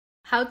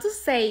How to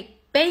say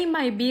pay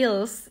my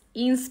bills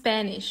in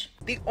Spanish.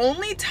 The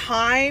only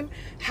time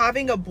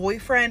having a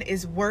boyfriend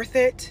is worth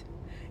it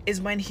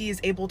is when he is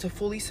able to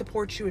fully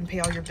support you and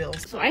pay all your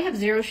bills. So I have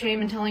zero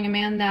shame in telling a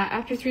man that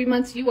after 3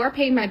 months you are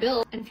paying my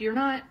bill, and if you're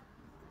not,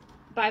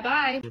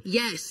 bye-bye.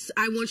 Yes,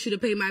 I want you to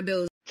pay my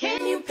bills.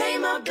 Can you pay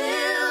my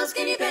bills?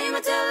 Can you pay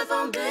my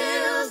telephone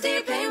bills? Do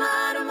you pay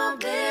my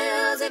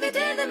automobiles? If you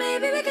did, then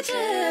maybe we could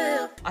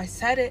chill. I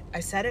said it,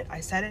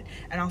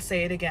 and I'll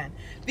say it again.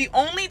 The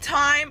only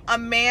time a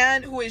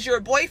man who is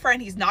your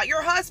boyfriend, he's not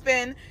your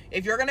husband,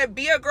 if you're gonna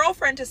be a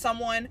girlfriend to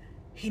someone,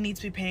 he needs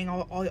to be paying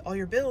all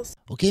your bills.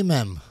 Okay,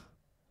 ma'am,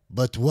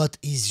 but what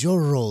is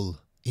your role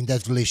in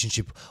that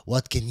relationship?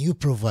 What can you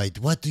provide?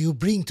 What do you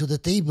bring to the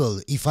table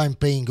if I'm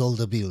paying all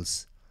the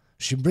bills?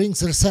 She brings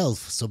herself,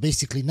 so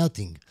basically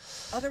nothing.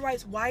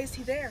 Otherwise, why is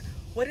he there?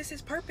 What is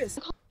his purpose?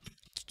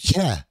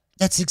 Yeah,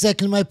 that's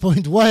exactly my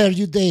point. Why are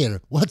you there?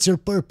 What's your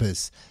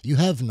purpose? You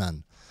have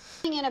none.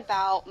 Thinking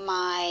about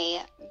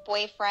my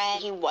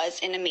boyfriend, he was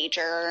in a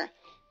major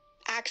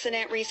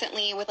accident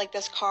recently with like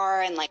this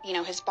car, and like, you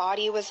know, his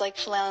body was like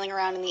flailing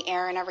around in the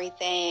air and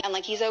everything, and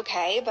like he's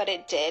okay, but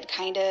it did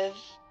kind of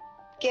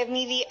give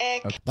me the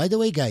ick. Okay. By the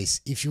way, guys,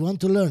 if you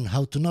want to learn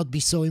how to not be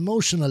so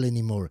emotional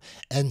anymore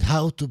and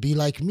how to be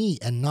like me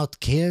and not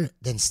care,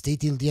 then stay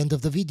till the end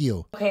of the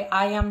video. Okay,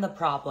 I am the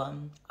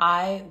problem.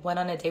 I went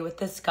on a date with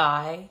this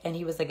guy and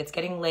he was like, it's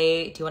getting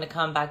late. Do you want to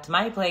come back to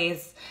my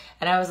place?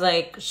 And I was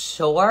like,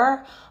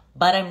 sure,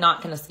 but I'm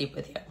not going to sleep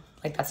with you.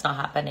 Like, that's not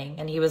happening.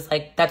 And he was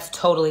like, that's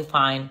totally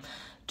fine.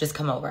 Just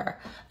come over.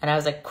 And I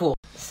was like, cool.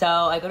 So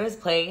I go to his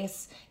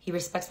place. He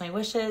respects my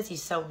wishes.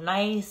 He's so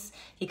nice.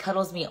 He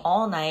cuddles me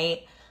all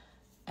night.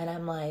 And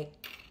I'm like,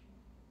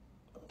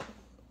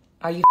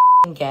 are you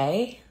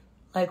gay?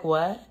 Like,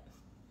 what?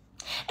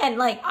 And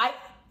like, I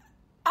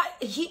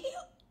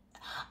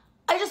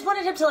just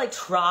wanted him to like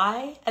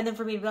try, and then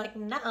for me to be like,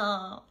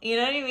 no, you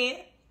know what I mean?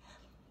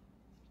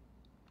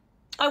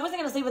 I wasn't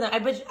gonna sleep with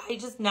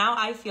him. Now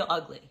I feel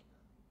ugly.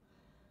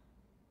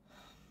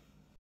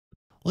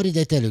 What did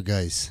I tell you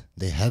guys?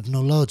 They have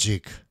no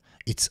logic.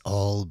 It's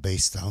all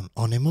based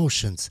on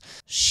emotions.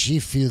 She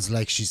feels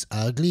like she's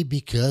ugly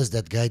because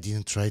that guy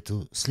didn't try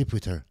to sleep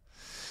with her.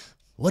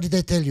 What did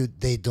I tell you?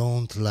 They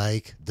don't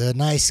like the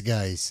nice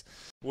guys.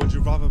 Would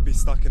you rather be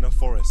stuck in a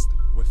forest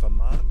with a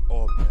man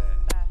or a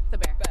bear? The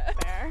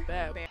bear.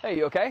 Bear. Hey,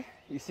 you okay?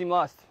 You seem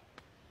lost.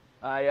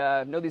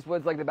 I know these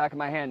woods like the back of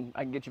my hand.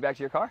 I can get you back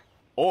to your car?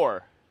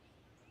 Or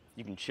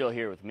you can chill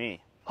here with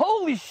me.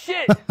 Holy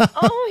shit!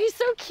 Oh, he's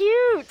so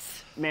cute.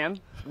 Ma'am,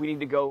 we need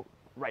to go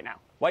right now.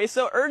 Why you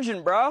so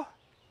urgent, bro?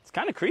 It's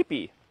kind of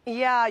creepy.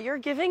 Yeah, you're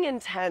giving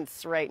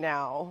intense right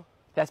now.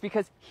 That's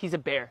because he's a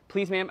bear.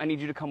 Please, ma'am, I need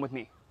you to come with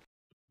me.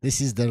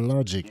 This is their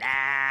logic.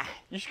 Nah,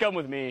 you should come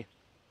with me.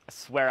 I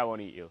swear I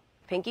won't eat you.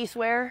 Pinky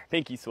swear?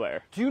 Pinky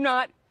swear. Do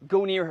not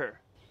go near her.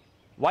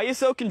 Why you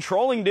so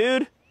controlling,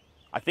 dude?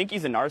 I think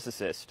he's a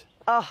narcissist.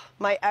 Ugh,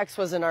 my ex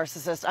was a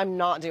narcissist. I'm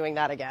not doing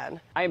that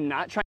again. I am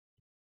not trying.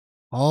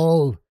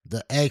 All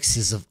the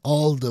exes of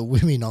all the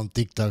women on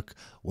TikTok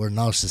were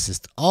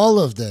narcissists. All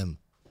of them.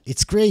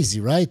 It's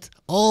crazy, right?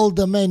 All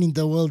the men in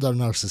the world are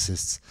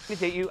narcissists. To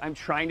date you, I'm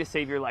trying to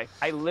save your life.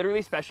 I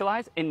literally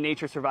specialize in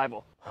nature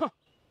survival. Huh.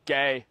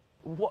 Gay.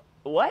 What?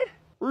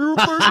 You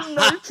think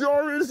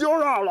nature is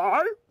your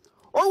ally?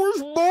 I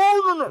was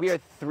born in it. We are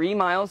 3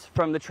 miles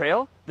from the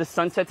trail. The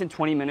sun sets in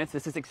 20 minutes.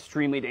 This is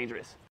extremely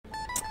dangerous.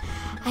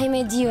 I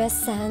made you a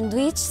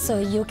sandwich so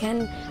you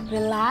can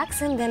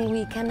relax, and then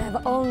we can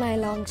have all night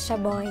long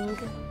shaboing.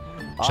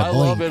 I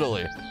love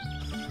Italy.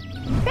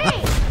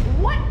 Babe,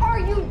 what are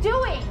you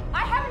doing? I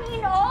haven't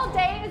eaten all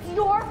day, and it's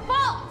your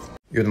fault.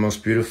 You're the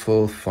most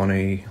beautiful,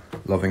 funny,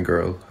 loving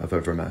girl I've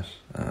ever met.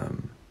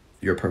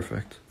 You're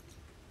perfect.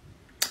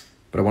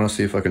 But I want to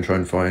see if I can try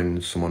and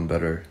find someone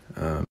better.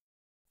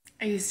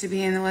 I used to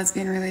be in a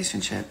lesbian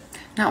relationship.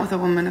 Not with a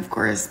woman, of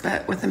course,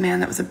 but with a man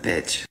that was a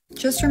bitch.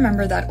 Just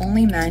remember that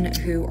only men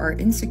who are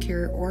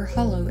insecure or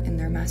hollow in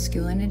their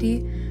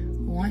masculinity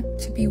want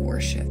to be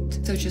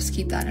worshipped. So just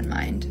keep that in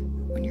mind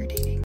when you're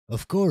dating.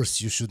 Of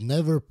course, you should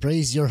never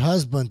praise your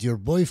husband, your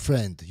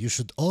boyfriend. You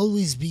should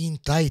always be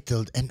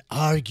entitled and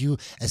argue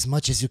as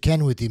much as you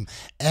can with him,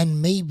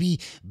 and maybe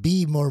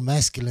be more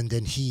masculine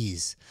than he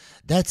is.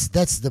 That's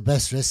the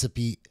best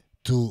recipe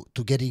to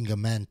getting a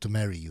man to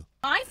marry you.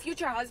 My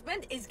future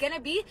husband is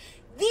gonna be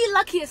the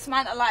luckiest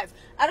man alive.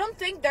 I don't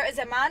think there is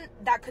a man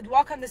that could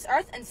walk on this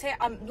earth and say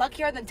I'm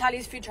luckier than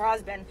Tali's future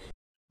husband.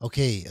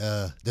 Okay,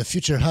 the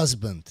future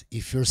husband,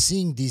 if you're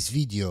seeing this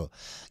video,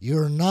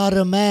 you're not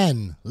a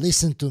man.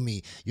 Listen to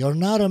me. You're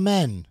not a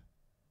man.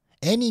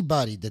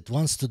 Anybody that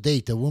wants to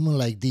date a woman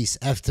like this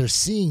after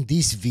seeing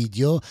this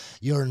video,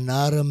 you're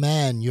not a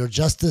man. You're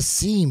just a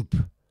simp.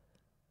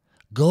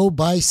 Go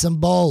buy some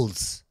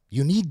balls.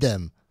 You need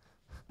them.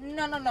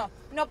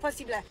 No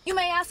possible. You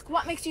may ask,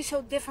 what makes you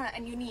so different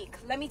and unique?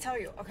 Let me tell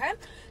you, okay?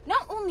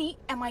 Not only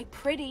am I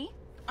pretty,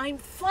 I'm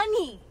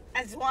funny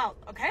as well,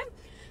 okay?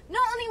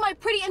 Not only am I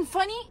pretty and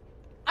funny,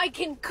 I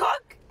can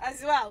cook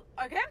as well,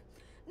 okay?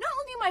 Not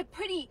only am I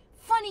pretty,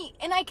 funny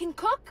and I can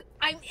cook,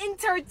 I'm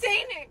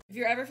entertaining. If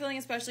you're ever feeling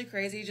especially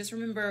crazy, just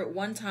remember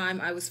one time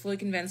I was fully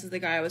convinced that the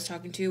guy I was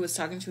talking to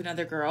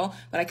another girl,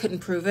 but I couldn't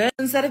prove it.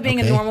 Instead of being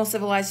a normal,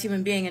 civilized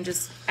human being and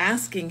just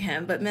asking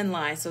him, but men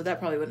lie, so that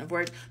probably wouldn't have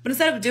worked. But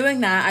instead of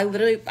doing that, I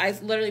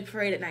literally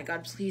prayed at night,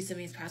 God, please send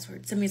me his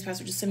password. Send me his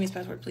password. Just send me his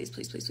password. Please,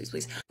 please, please, please,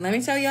 please. Let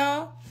me tell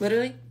y'all,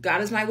 literally,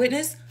 God is my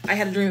witness. I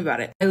had a dream about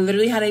it. I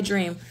literally had a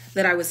dream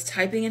that I was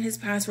typing in his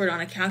password on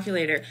a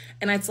calculator,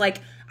 and it's like,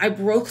 I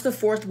broke the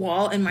fourth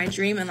wall in my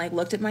dream and like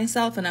looked at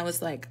myself and I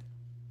was like,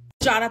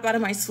 shot up out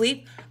of my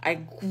sleep. I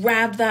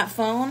grabbed that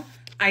phone.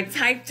 I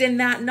typed in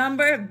that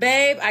number.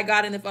 Babe, I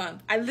got in the phone.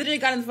 I literally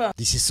got in the phone.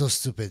 This is so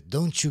stupid.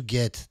 Don't you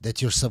get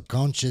that your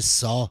subconscious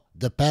saw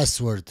the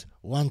password?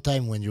 One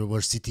time when you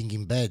were sitting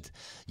in bed,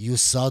 you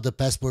saw the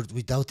password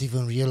without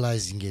even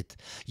realizing it.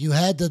 You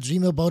had a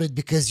dream about it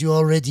because you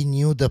already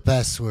knew the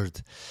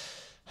password.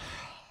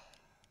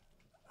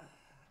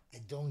 I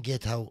don't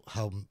get how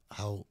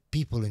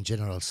people in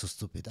general are so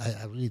stupid.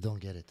 I really don't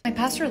get it. My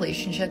past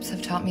relationships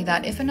have taught me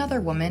that if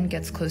another woman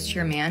gets close to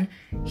your man,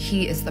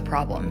 he is the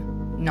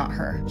problem, not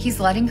her. He's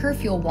letting her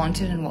feel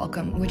wanted and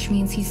welcome, which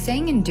means he's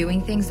saying and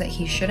doing things that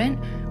he shouldn't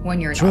when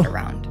you're not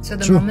around. So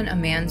the moment a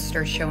man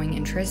starts showing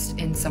interest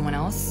in someone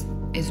else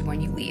is when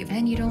you leave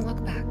and you don't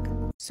look back.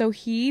 So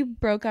he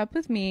broke up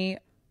with me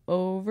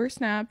over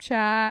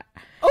Snapchat.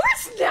 Over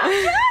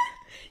Snapchat?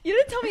 You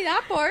didn't tell me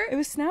that part. It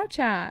was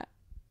Snapchat.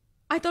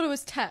 I thought it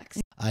was text.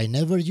 I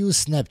never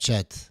used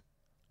Snapchat.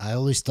 I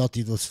always thought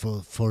it was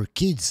for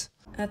kids.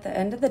 At the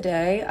end of the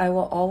day, I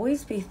will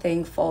always be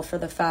thankful for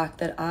the fact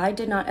that I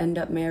did not end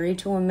up married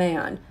to a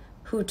man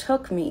who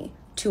took me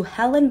to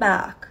hell and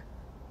back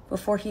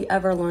before he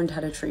ever learned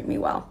how to treat me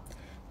well.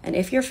 And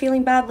if you're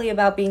feeling badly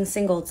about being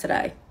single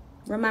today,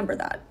 remember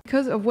that.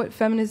 Because of what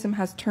feminism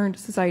has turned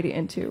society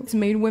into. It's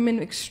made women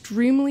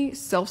extremely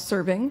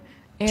self-serving,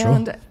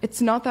 and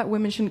it's not that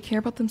women shouldn't care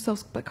about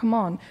themselves, but come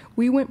on,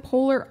 we went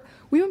polar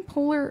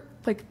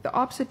like the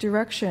opposite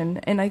direction,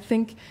 and I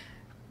think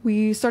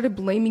we started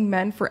blaming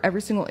men for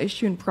every single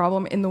issue and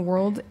problem in the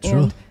world.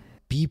 And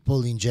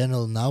people in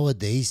general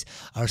nowadays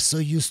are so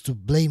used to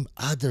blame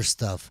other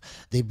stuff.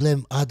 They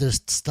blame other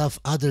stuff,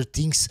 other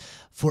things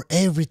for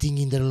everything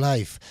in their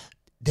life.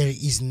 There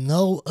is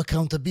no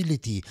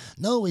accountability.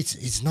 No,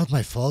 it's not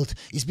my fault.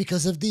 It's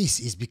because of this.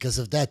 It's because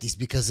of that. It's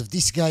because of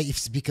this guy.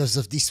 It's because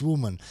of this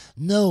woman.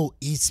 No,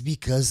 it's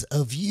because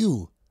of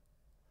you.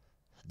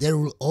 There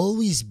will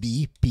always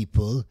be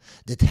people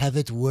that have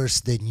it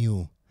worse than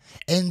you.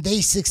 And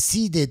they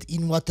succeeded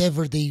in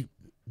whatever they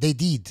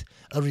did.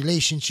 A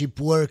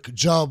relationship, work,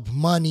 job,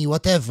 money,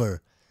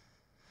 whatever.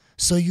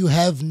 So you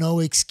have no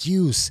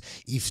excuse.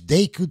 If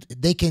they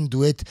can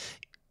do it,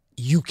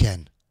 you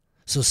can.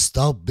 So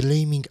stop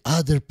blaming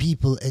other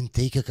people and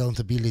take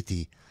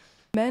accountability.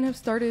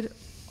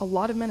 a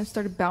lot of men have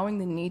started bowing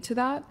the knee to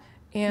that.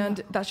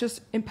 And that's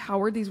just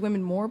empowered these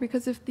women more,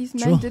 because if these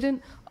men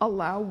didn't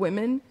allow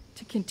women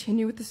to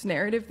continue with this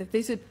narrative, that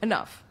they said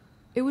enough,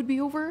 it would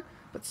be over.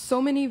 But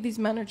so many of these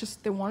men are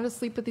just, they wanted to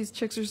sleep with these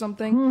chicks or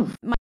something.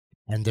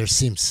 And they're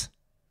simps.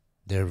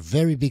 They're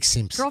very big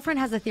simps. Girlfriend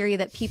has a theory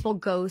that people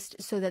ghost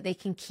so that they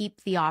can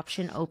keep the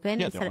option open.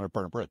 Yeah, they don't want to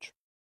burn a bridge.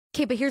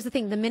 Okay, but here's the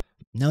thing.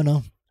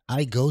 No.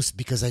 I ghost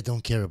because I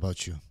don't care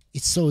about you.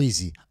 It's so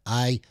easy.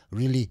 I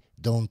really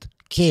don't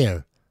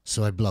care.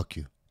 So I block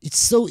you. It's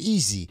so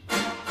easy.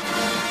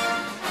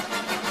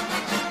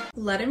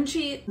 Let him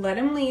cheat, let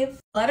him leave,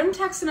 let him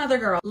text another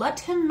girl,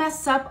 let him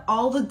mess up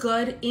all the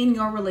good in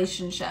your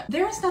relationship.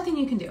 There is nothing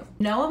you can do.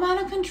 No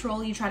amount of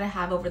control you try to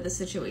have over the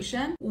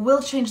situation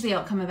will change the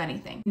outcome of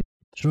anything.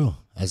 True.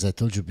 As I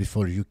told you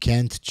before, you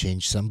can't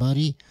change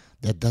somebody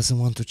that doesn't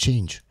want to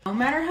change. No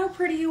matter how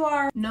pretty you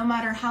are, no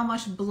matter how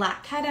much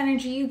black cat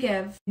energy you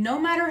give, no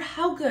matter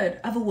how good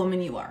of a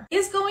woman you are,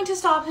 is going to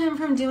stop him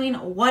from doing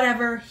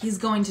whatever he's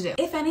going to do.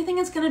 If anything,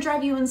 it's going to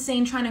drive you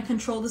insane trying to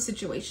control the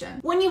situation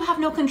when you have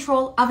no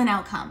control of an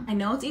outcome. I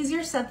know it's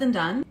easier said than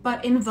done,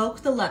 but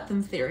invoke the let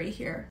them theory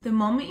here. The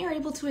moment you're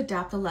able to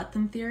adapt the let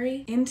them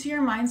theory into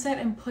your mindset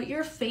and put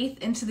your faith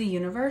into the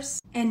universe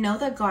and know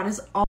that God is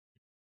all.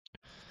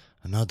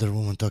 Another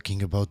woman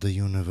talking about the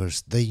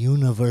universe. The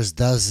universe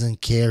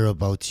doesn't care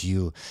about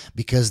you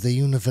because the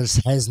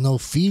universe has no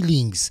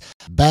feelings,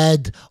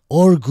 bad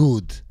or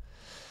good.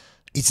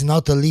 It's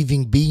not a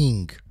living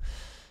being.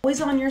 Always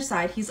on your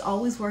side. He's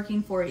always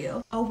working for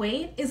you. A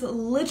weight is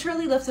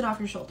literally lifted off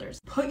your shoulders.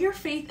 Put your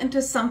faith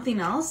into something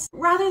else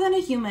rather than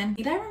a human.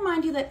 Need I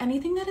remind you that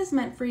anything that is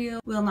meant for you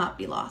will not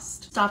be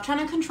lost. Stop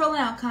trying to control an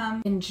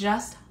outcome and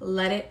just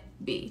let it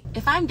be.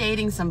 If I'm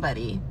dating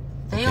somebody,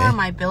 they are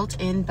my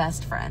built-in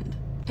best friend.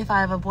 If I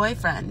have a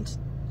boyfriend,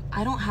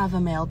 I don't have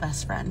a male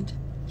best friend.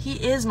 He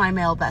is my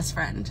male best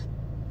friend.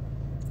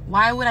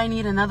 Why would I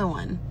need another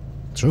one?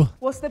 True.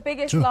 What's the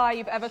biggest lie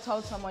you've ever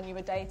told someone you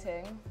were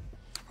dating?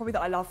 Probably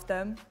that I loved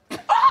them.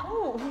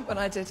 When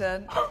I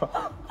didn't.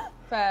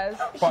 Fairs.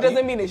 She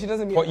doesn't mean it, she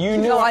doesn't mean But it. you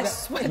No, knew, I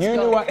swear to knew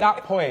God. at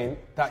that point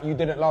that you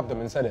didn't love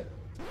them and said it.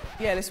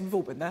 Yeah, listen, we've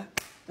all been there.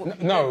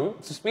 No,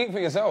 to speak for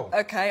yourself.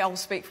 Okay, I'll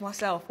speak for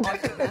myself.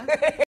 I've been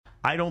there.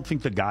 I don't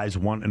think the guys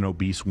want an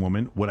obese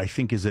woman. What I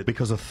think is that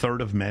because a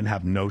third of men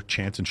have no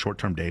chance in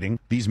short-term dating,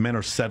 these men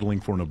are settling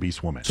for an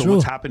obese woman. So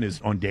what's happened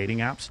is on dating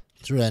apps.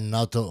 True, and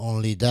not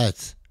only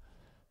that,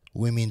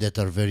 women that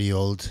are very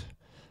old,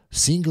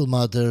 single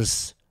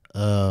mothers,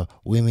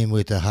 women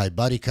with a high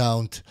body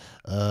count,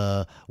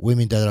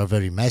 women that are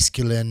very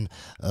masculine,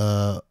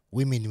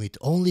 women with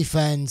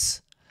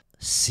OnlyFans,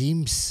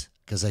 seems,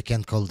 because I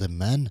can't call them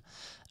men,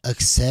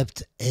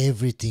 accept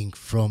everything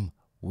from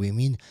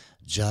women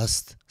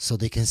just so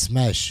they can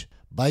smash.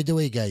 By the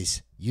way,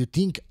 guys, you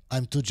think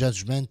I'm too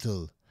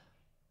judgmental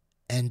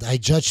and I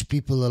judge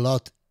people a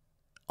lot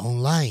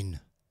online.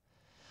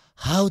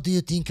 How do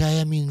you think I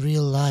am in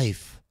real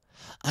life?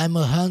 I'm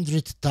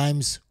 100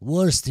 times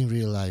worse in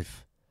real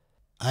life.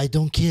 I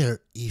don't care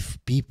if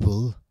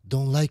people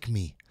don't like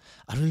me.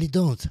 I really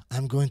don't.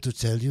 I'm going to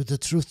tell you the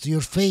truth to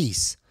your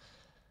face.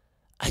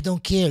 I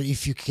don't care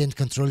if you can't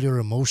control your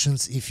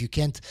emotions, if you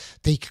can't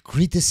take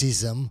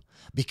criticism,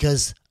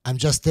 because I'm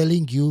just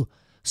telling you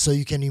so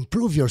you can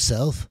improve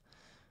yourself.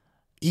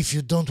 If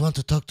you don't want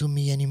to talk to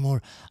me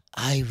anymore,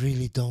 I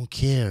really don't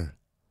care.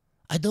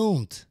 I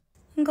don't.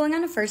 I'm going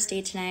on a first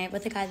date tonight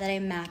with a guy that I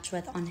matched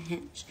with on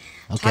Hinge.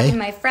 Okay. Talking to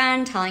my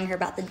friend, telling her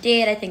about the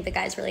date. I think the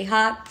guy's really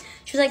hot.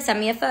 She was like, send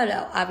me a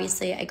photo.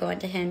 Obviously, I go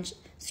into Hinge,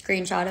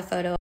 screenshot a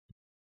photo.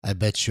 I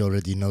bet she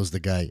already knows the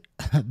guy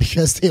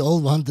because they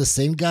all want the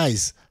same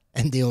guys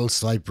and they all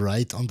swipe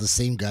right on the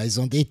same guys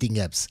on dating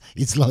apps.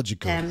 It's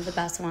logical. Him, the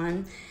best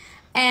one.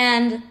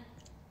 And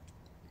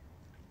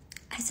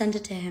I sent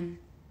it to him.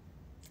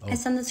 I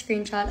sent the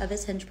screenshot of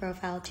his Hinge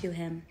profile to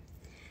him.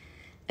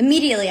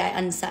 Immediately, I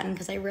unsent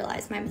because I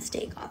realized my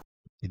mistake.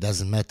 It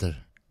doesn't matter.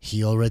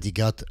 He already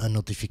got a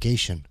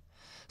notification.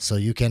 So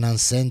you can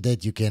unsend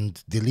it, you can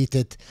delete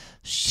it.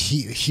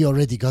 He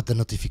already got the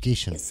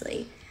notification.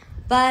 Obviously.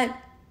 But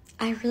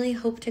I really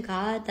hope to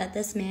God that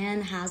this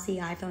man has the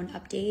iPhone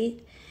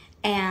update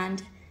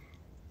and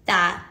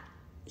that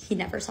he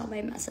never saw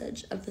my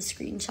message of the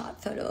screenshot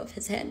photo of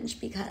his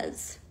Hinge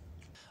because...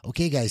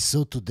 Okay, guys,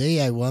 so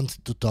today I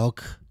want to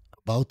talk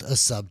about a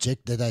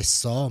subject that I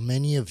saw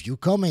many of you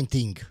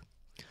commenting.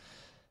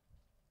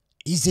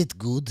 Is it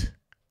good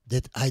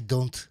that I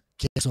don't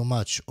care so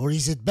much, or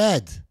is it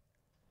bad?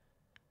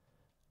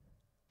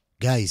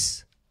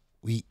 Guys,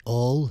 we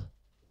all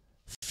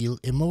feel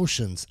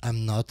emotions.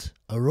 I'm not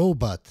a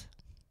robot.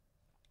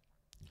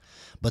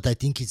 But I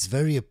think it's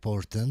very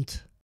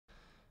important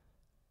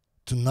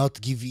to not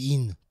give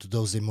in to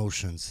those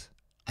emotions.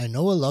 I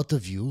know a lot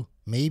of you,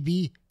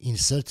 maybe in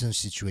certain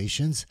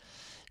situations,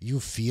 you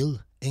feel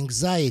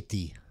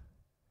anxiety.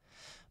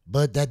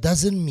 But that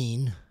doesn't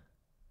mean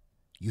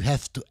you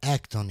have to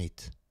act on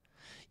it.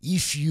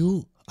 If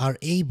you are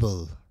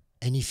able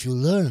and if you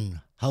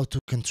learn how to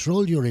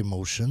control your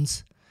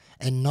emotions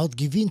and not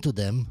give in to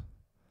them,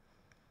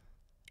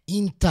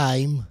 in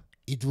time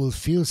it will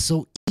feel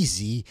so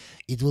easy,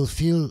 it will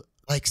feel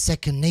like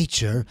second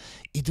nature,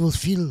 it will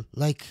feel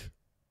like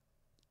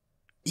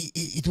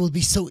it will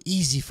be so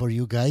easy for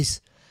you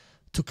guys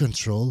to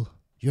control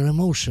your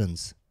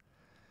emotions.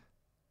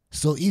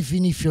 So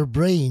even if your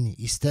brain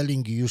is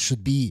telling you you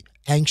should be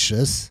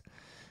anxious,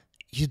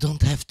 you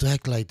don't have to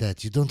act like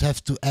that. You don't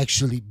have to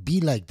actually be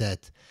like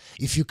that.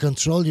 If you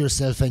control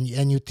yourself and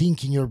you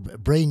think in your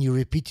brain, you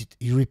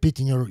repeat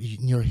in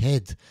your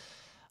head,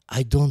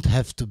 I don't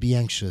have to be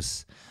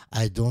anxious.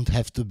 I don't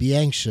have to be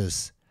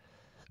anxious.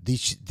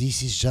 This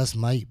is just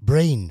my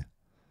brain.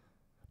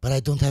 But I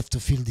don't have to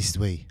feel this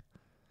way.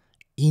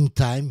 In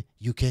time,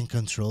 you can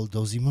control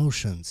those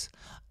emotions.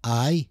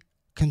 I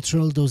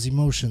control those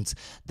emotions.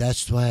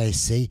 That's why I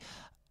say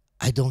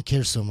I don't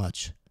care so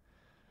much.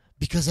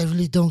 Because I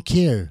really don't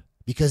care.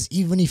 Because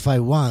even if I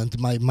want,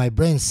 my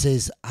brain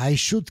says I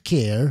should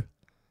care.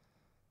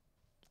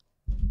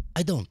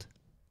 I don't.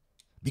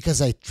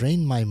 Because I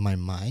train my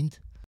mind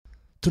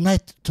to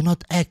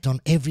not act on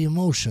every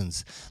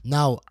emotions.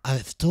 Now,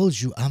 I've told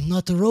you I'm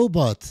not a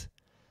robot.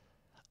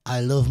 I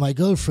love my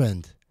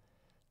girlfriend.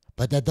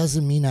 But that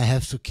doesn't mean I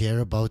have to care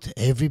about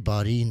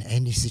everybody in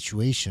any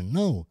situation.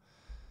 No.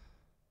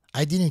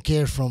 I didn't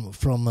care from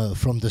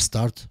the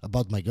start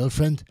about my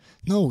girlfriend.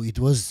 No, it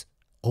was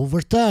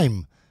over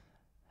time.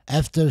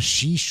 After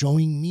she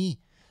showing me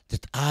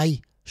that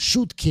I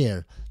should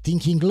care,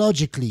 thinking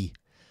logically.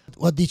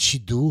 What did she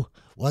do?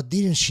 What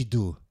didn't she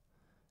do?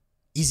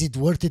 Is it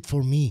worth it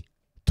for me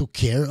to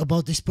care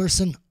about this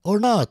person or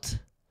not?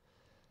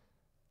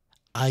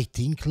 I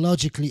think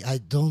logically I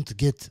don't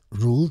get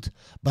ruled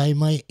by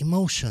my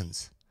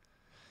emotions.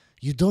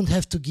 You don't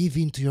have to give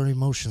in to your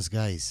emotions,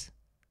 guys.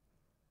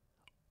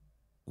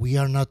 We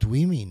are not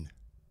women.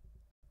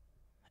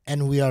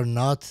 And we are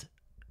not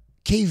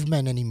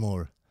cavemen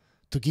anymore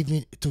to give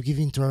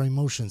in to our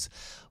emotions.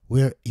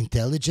 We're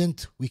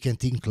intelligent, we can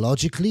think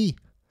logically,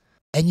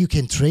 and you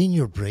can train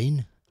your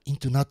brain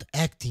into not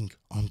acting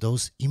on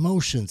those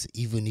emotions,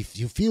 even if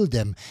you feel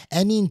them.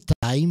 And in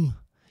time,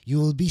 you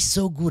will be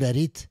so good at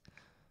it,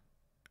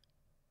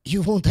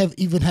 you won't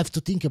even have to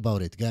think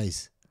about it,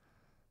 guys.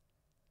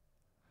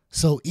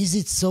 So is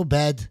it so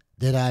bad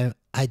that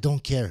I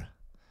don't care?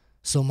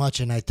 so much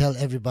and I tell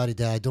everybody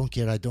that I don't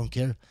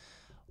care?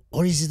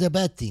 Or is it a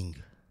bad thing?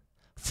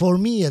 For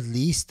me, at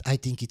least, I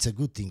think it's a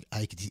good thing.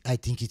 I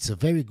think it's a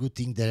very good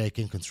thing that I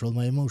can control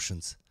my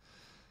emotions.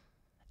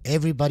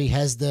 Everybody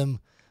has them,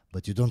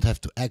 but you don't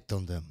have to act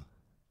on them.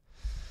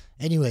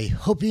 Anyway,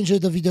 hope you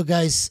enjoyed the video,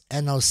 guys,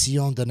 and I'll see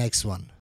you on the next one.